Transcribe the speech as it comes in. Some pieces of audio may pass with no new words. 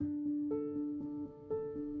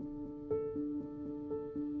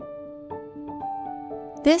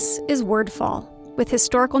This is Wordfall, with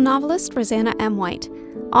historical novelist Rosanna M. White,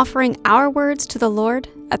 offering our words to the Lord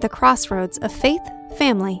at the crossroads of faith,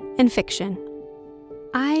 family, and fiction.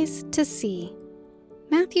 Eyes to see.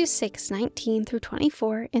 Matthew 6:19 through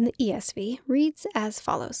 24 in the ESV reads as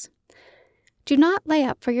follows. Do not lay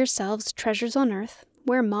up for yourselves treasures on earth,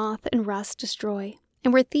 where moth and rust destroy,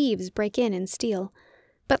 and where thieves break in and steal.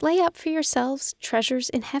 But lay up for yourselves treasures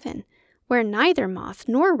in heaven, where neither moth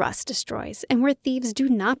nor rust destroys, and where thieves do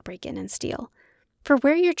not break in and steal. For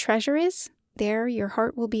where your treasure is, there your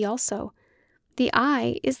heart will be also. The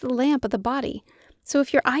eye is the lamp of the body, so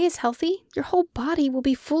if your eye is healthy, your whole body will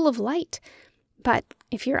be full of light. But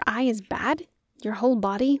if your eye is bad, your whole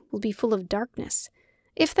body will be full of darkness.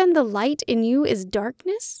 If then the light in you is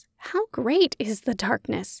darkness, how great is the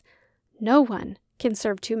darkness! No one can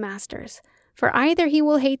serve two masters, for either he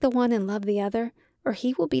will hate the one and love the other, or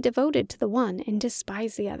he will be devoted to the one and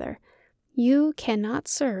despise the other. You cannot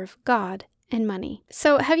serve God and money.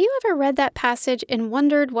 So have you ever read that passage and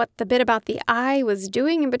wondered what the bit about the eye was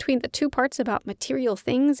doing in between the two parts about material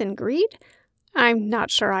things and greed? I'm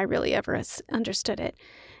not sure I really ever understood it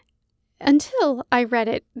until I read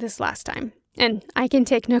it this last time. And I can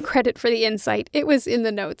take no credit for the insight. It was in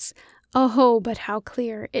the notes. Oh, but how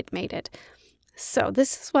clear it made it. So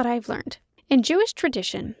this is what I've learned. In Jewish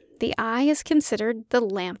tradition, the eye is considered the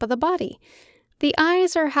lamp of the body. The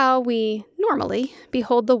eyes are how we normally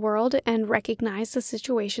behold the world and recognize the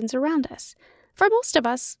situations around us. For most of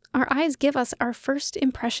us, our eyes give us our first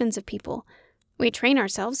impressions of people. We train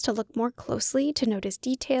ourselves to look more closely, to notice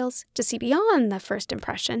details, to see beyond the first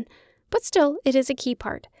impression, but still, it is a key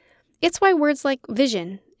part. It's why words like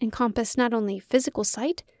vision encompass not only physical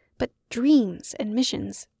sight, but dreams and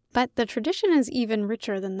missions. But the tradition is even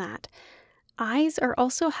richer than that. Eyes are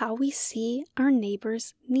also how we see our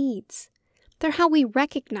neighbor's needs. They're how we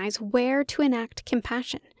recognize where to enact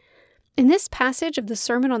compassion. In this passage of the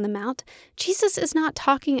Sermon on the Mount, Jesus is not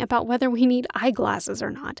talking about whether we need eyeglasses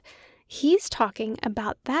or not. He's talking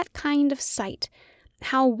about that kind of sight,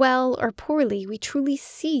 how well or poorly we truly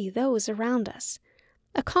see those around us.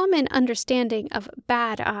 A common understanding of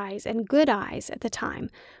bad eyes and good eyes at the time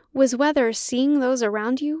was whether seeing those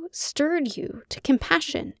around you stirred you to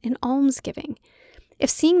compassion and almsgiving. If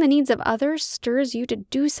seeing the needs of others stirs you to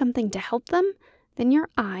do something to help them, then your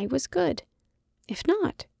eye was good. If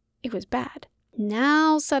not, it was bad.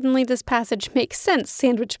 Now suddenly this passage makes sense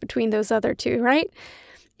sandwiched between those other two, right?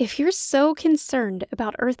 If you're so concerned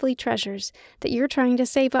about earthly treasures that you're trying to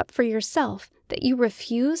save up for yourself that you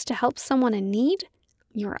refuse to help someone in need,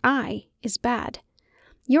 your eye is bad.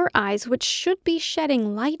 Your eyes, which should be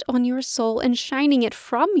shedding light on your soul and shining it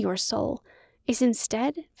from your soul, is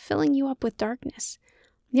instead filling you up with darkness.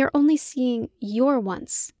 You're only seeing your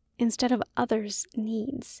wants instead of others'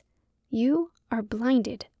 needs. You are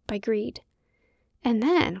blinded by greed. And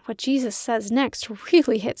then what Jesus says next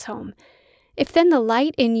really hits home. If then the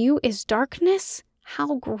light in you is darkness,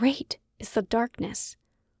 how great is the darkness?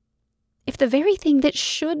 If the very thing that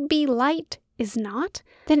should be light is not,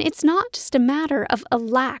 then it's not just a matter of a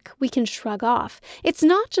lack we can shrug off. It's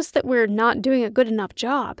not just that we're not doing a good enough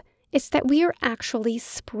job. It's that we are actually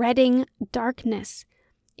spreading darkness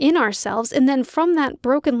in ourselves and then from that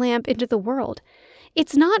broken lamp into the world.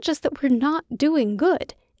 It's not just that we're not doing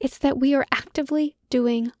good. It's that we are actively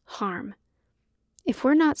doing harm. If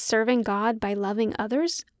we're not serving God by loving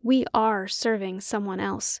others, we are serving someone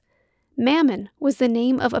else. Mammon was the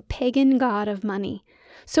name of a pagan god of money.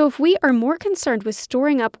 So if we are more concerned with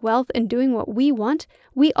storing up wealth and doing what we want,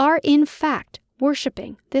 we are in fact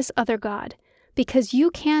worshiping this other god, because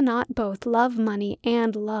you cannot both love money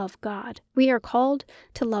and love God. We are called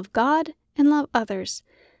to love God and love others.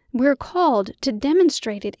 We're called to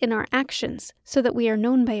demonstrate it in our actions so that we are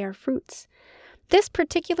known by our fruits. This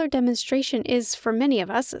particular demonstration is, for many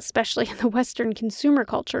of us, especially in the Western consumer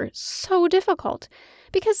culture, so difficult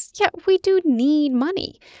because, we do need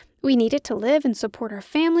money. We need it to live and support our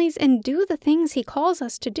families and do the things He calls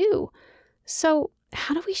us to do. So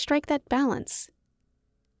how do we strike that balance?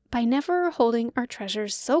 By never holding our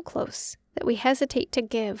treasures so close that we hesitate to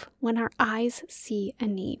give when our eyes see a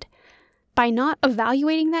need. By not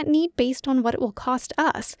evaluating that need based on what it will cost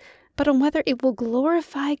us, but on whether it will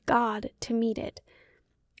glorify God to meet it.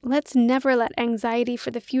 Let's never let anxiety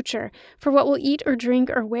for the future, for what we'll eat or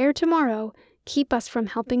drink or wear tomorrow, keep us from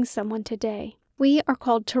helping someone today. We are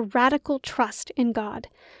called to radical trust in God.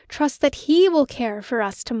 Trust that He will care for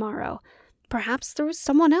us tomorrow, perhaps through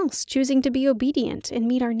someone else choosing to be obedient and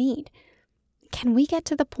meet our need. Can we get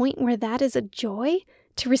to the point where that is a joy,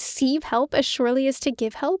 to receive help as surely as to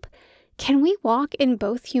give help? Can we walk in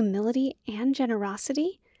both humility and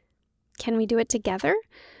generosity? Can we do it together?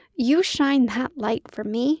 You shine that light for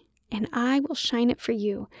me, and I will shine it for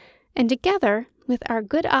you. And together, with our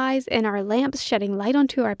good eyes and our lamps shedding light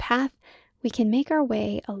onto our path, we can make our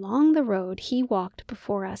way along the road He walked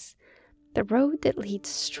before us, the road that leads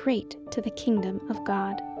straight to the kingdom of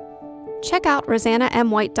God. Check out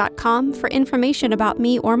RosannaMWhite.com for information about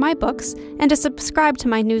me or my books and to subscribe to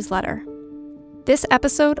my newsletter. This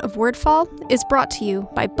episode of Wordfall is brought to you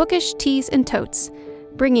by Bookish Tees and Totes,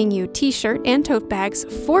 bringing you t-shirt and tote bags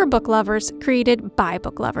for book lovers created by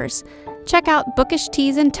book lovers. Check out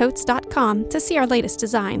bookishteesandtotes.com to see our latest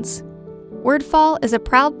designs. Wordfall is a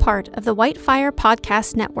proud part of the Whitefire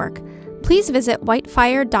Podcast Network. Please visit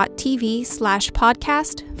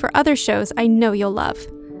whitefire.tv/podcast for other shows I know you'll love.